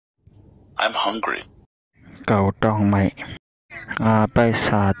I'm hungry. เก่าต้องไม่ไปซ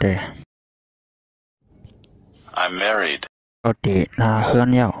าเด I'm married. ก็ดีเฮือน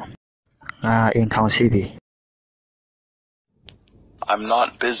เย้าเองทองซีบี I'm not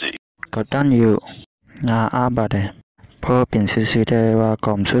busy. ก็ตั้งอยู่อาบาเดเพราะเป็นสื่อได้ว่าก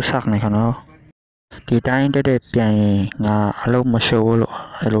อมสุสักในครับเนาะดีได้เปลี่ยนอารมณ์มาโชว์หรอ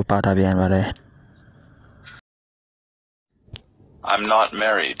ให้รู้ป่าตาเปลี่ยนไปเลย I'm not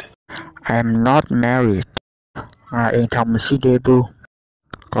married. I'm not married เองทำซีเดบู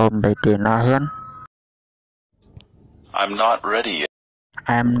ก็ไปเตียนเฮือน I'm not ready yet.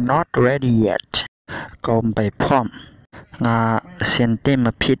 I'm not ready yet ก็ไปพร้อมเซนเตม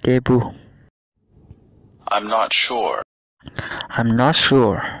าพิเดบู I'm not sure. I'm not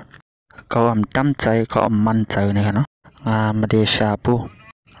sure ก็ตั้งใจก็มั่นใจนะครับเนาะมาเดชาบู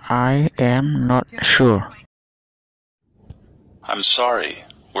I am not sure. I'm sorry.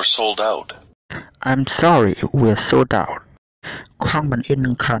 We're sold out. I'm sorry we're sold out ข้างบันอินห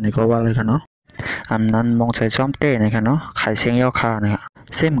นึ่งขานี่ก็ว่าเลยครับเนาะนั้นมองใส่ซ้อมเต้นะครับเนาะขายเสียงยาวขานะครับ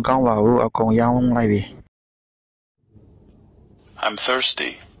เส้นก้องว่าเอากงยาวไล่บี I'm thirsty.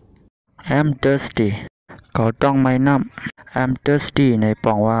 I'm thirsty ก็ต้องไม่น้ำ I'm thirsty ในป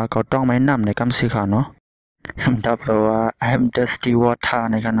องว่าก็ต้องไม่น้ำในคำสื่อข่าวเนาะดับแปลว่า I'm thirsty water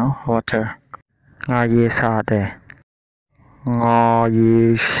นะครับเนาะ water เยซาเดเย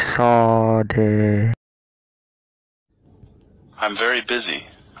ซาเด I'm very busy.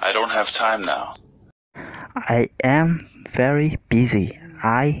 I don't have time now. I am very busy.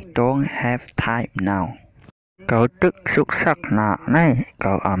 I don't have time now. เขาตึกสุกสักหนาในเข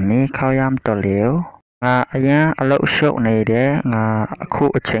ามีข้าวยำตัวเหลวอันยังเราโชคในเด้คู่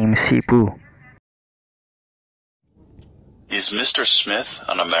เชิงซีบู Is Mr. Smith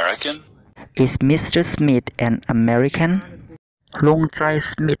an American? Is Mr. Smith an American? ลุงใจ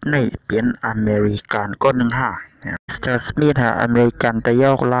สมิธในเป็นอเมริกันก็หนึ่งห้า Mr. Smith อเมริกันแต่ย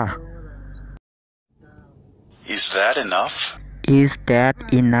อกล่ะ Is that enough? Is that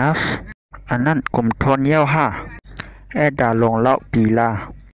enough? อันนั้นกลุ่มทนเย้าห้าดาลงเล่าปีลา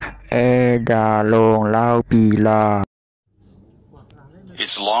ดาลงเล่าปีลา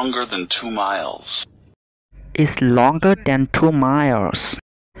It's longer than 2 miles. It's longer than 2 miles.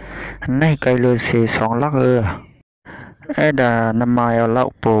 ในไกลเลยเสีย2 ลักดานำไมเอาเล่า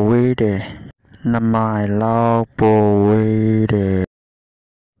โปเวเดนำไมเล่าโปเวเด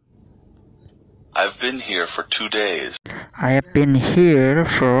I've been here for 2 days. I have been here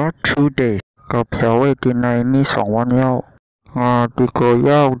for 2 days. ก็เพียวไว้ที่ในมี2 วันแล้วที่ก็ย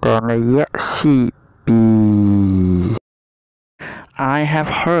าวแต่ในระยะ4 ปี I have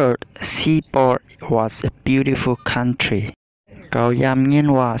heard Seaport was a beautiful country. ก็ยามเงิน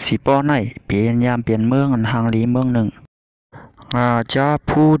ว่าสีปอในเป็นยามเปลี่ยนเมืองอันห่างลีเมืองหนึ่งจะ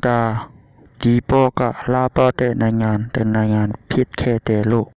พูดดีปอก็ลาปอแต่ในงานพิษแค่แต่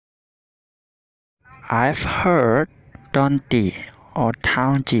ลูก I've heard Dundee or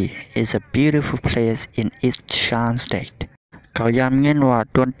Townji is a beautiful place in East Shan State. เขาย้ำเงินว่า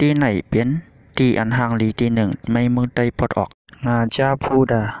ดนตรีไหนเป็นที่อันห่างลีที่หนึ่งไม่เมืองใต้ปลดออกจะพู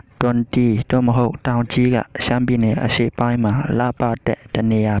ดดนตรีตัวมโหตาวจีกะชัมบิเนอาเชปายมาลาปาเตตเ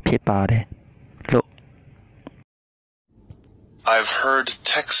นียพิปาเดลูก I've heard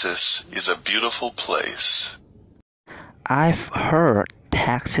Texas is a beautiful place. I've heard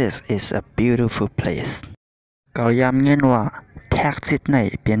Texas is a beautiful place. เขาย้ำเงินว่า Texas ไหน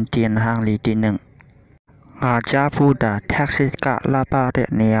เป็นที่อันห่างลีที่หนึ่งจะพูดTexas กะลาปาเต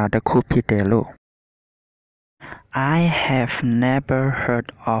เนียตะคูพิเตลูI have never heard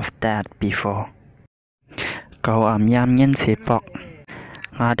of that before. เขายามเงินเสปอก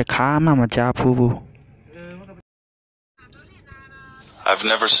ตะขามาจาพูบู I've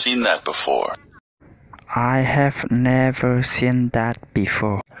never seen that before. I have never seen that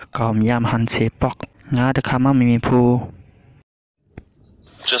before. เขายามหันเสปอกตะขามาไม่มีพู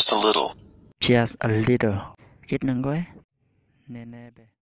Just a little. Just a little. อีกหนึ่งก้อยแน่ๆไป